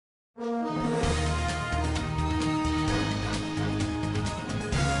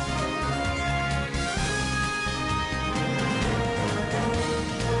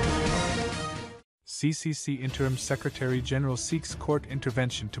CCC Interim Secretary General seeks court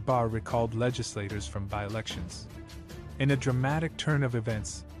intervention to bar recalled legislators from by-elections. In a dramatic turn of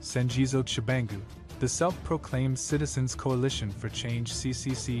events, Tshabangu, the self-proclaimed Citizens Coalition for Change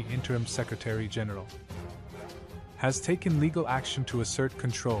CCC Interim Secretary General, has taken legal action to assert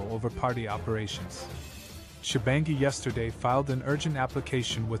control over party operations. Tshabangu yesterday filed an urgent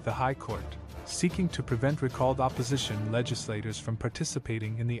application with the High Court, seeking to prevent recalled opposition legislators from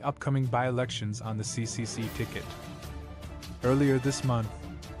participating in the upcoming by-elections on the CCC ticket. Earlier this month,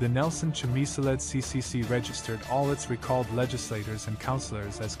 the Nelson Chamisa-led CCC registered all its recalled legislators and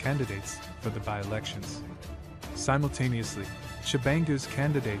councillors as candidates for the by-elections. Simultaneously, Tshabangu's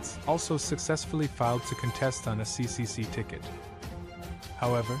candidates also successfully filed to contest on a CCC ticket.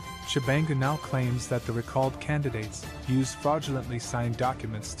 However, Tshabangu now claims that the recalled candidates used fraudulently signed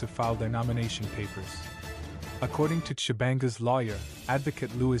documents to file their nomination papers. According to Tshabangu's lawyer,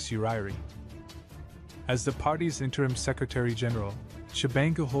 Advocate Louis Uriari, as the party's interim secretary general,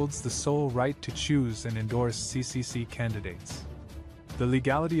 Tshabangu holds the sole right to choose and endorse CCC candidates. The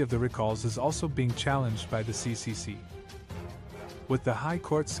legality of the recalls is also being challenged by the CCC, with the High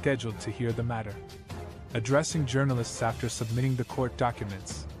Court scheduled to hear the matter. Addressing journalists after submitting the court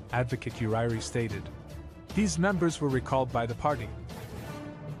documents, Advocate Uriari stated, "These members were recalled by the party.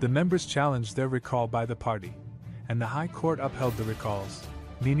 The members challenged their recall by the party, and the High Court upheld the recalls,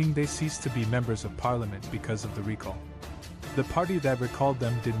 meaning they ceased to be members of parliament because of the recall. The party that recalled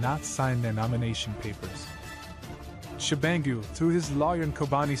them did not sign their nomination papers." Tshabangu, through his lawyer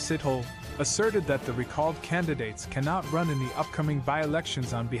Nkobani Sithole, asserted that the recalled candidates cannot run in the upcoming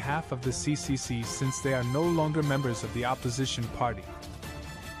by-elections on behalf of the CCC since they are no longer members of the opposition party.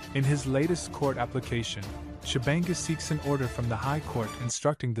 In his latest court application, Tshabangu seeks an order from the High Court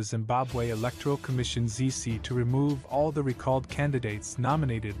instructing the Zimbabwe Electoral Commission (ZC) to remove all the recalled candidates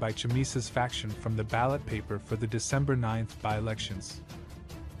nominated by Chamisa's faction from the ballot paper for the December 9th by-elections.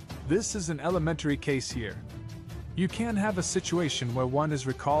 This is an elementary case here. You can't have a situation where one is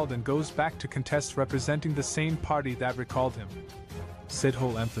recalled and goes back to contest representing the same party that recalled him,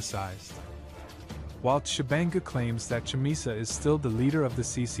 Sithole emphasized. While Tshabangu claims that Chamisa is still the leader of the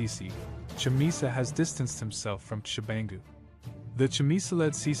CCC, Chamisa has distanced himself from Tshabangu. The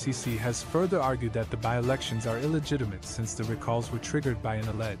Chamisa-led CCC has further argued that the by-elections are illegitimate since the recalls were triggered by an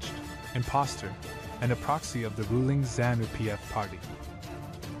alleged imposter and a proxy of the ruling ZANU-PF party.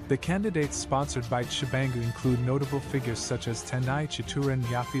 The candidates sponsored by Tshabangu include notable figures such as Tendai Chituran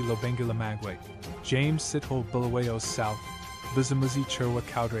Yafi Lobengula Magwe, James Sithole Bulawayo South, Bizimuzi Chirwa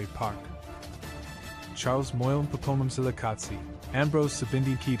Kaudre Park, Charles Moylan Popomam Zilakatsi, Ambrose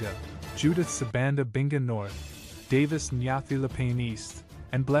Sabindi Kita, Judith Sabanda Binga North, Davis Nyathi Lapane East,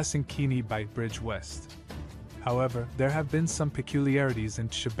 and Blessing Kini Bite Bridge West. However, there have been some peculiarities in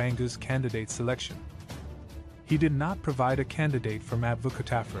Tshabangu's candidate selection. He did not provide a candidate for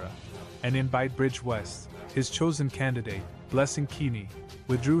Mabvukatafara, and in Bite Bridge West, his chosen candidate, Blessing Kini,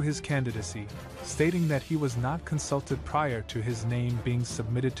 withdrew his candidacy, stating that he was not consulted prior to his name being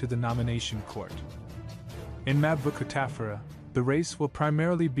submitted to the nomination court. In Mabvukatafara, the race will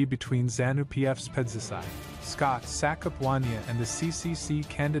primarily be between ZANU-PF's Pedzisai, Scott Sakapwania and the CCC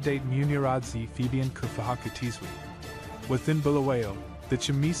candidate Muniradzi Fabian Kufahakatizwi. Within Bulawayo, the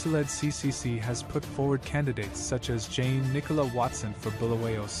Chamisa-led CCC has put forward candidates such as Jane Nicola Watson for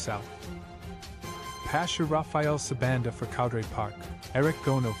Bulawayo South, Pasha Rafael Sabanda for Kaudre Park, Eric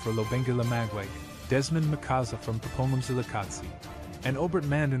Gono for Lobengula Magwe, Desmond Makaza from Popomam Zilakatsi, and Obert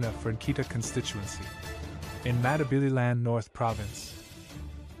Manduna for Nkita constituency. In Matabeleland North Province,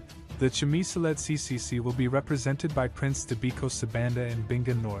 the Chamisa-led CCC will be represented by Prince Debiko Sabanda in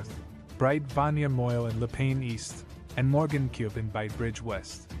Binga North, Bright Vanya Moyo in Lapane East, and Morgan Cube in Bite Bridge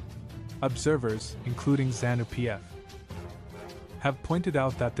West. Observers, including ZANU-PF, have pointed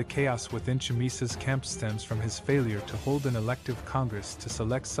out that the chaos within Chamisa's camp stems from his failure to hold an elective Congress to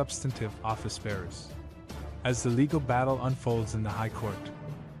select substantive office bearers. As the legal battle unfolds in the High Court,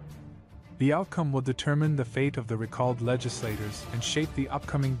 the outcome will determine the fate of the recalled legislators and shape the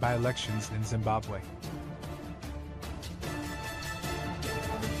upcoming by-elections in Zimbabwe.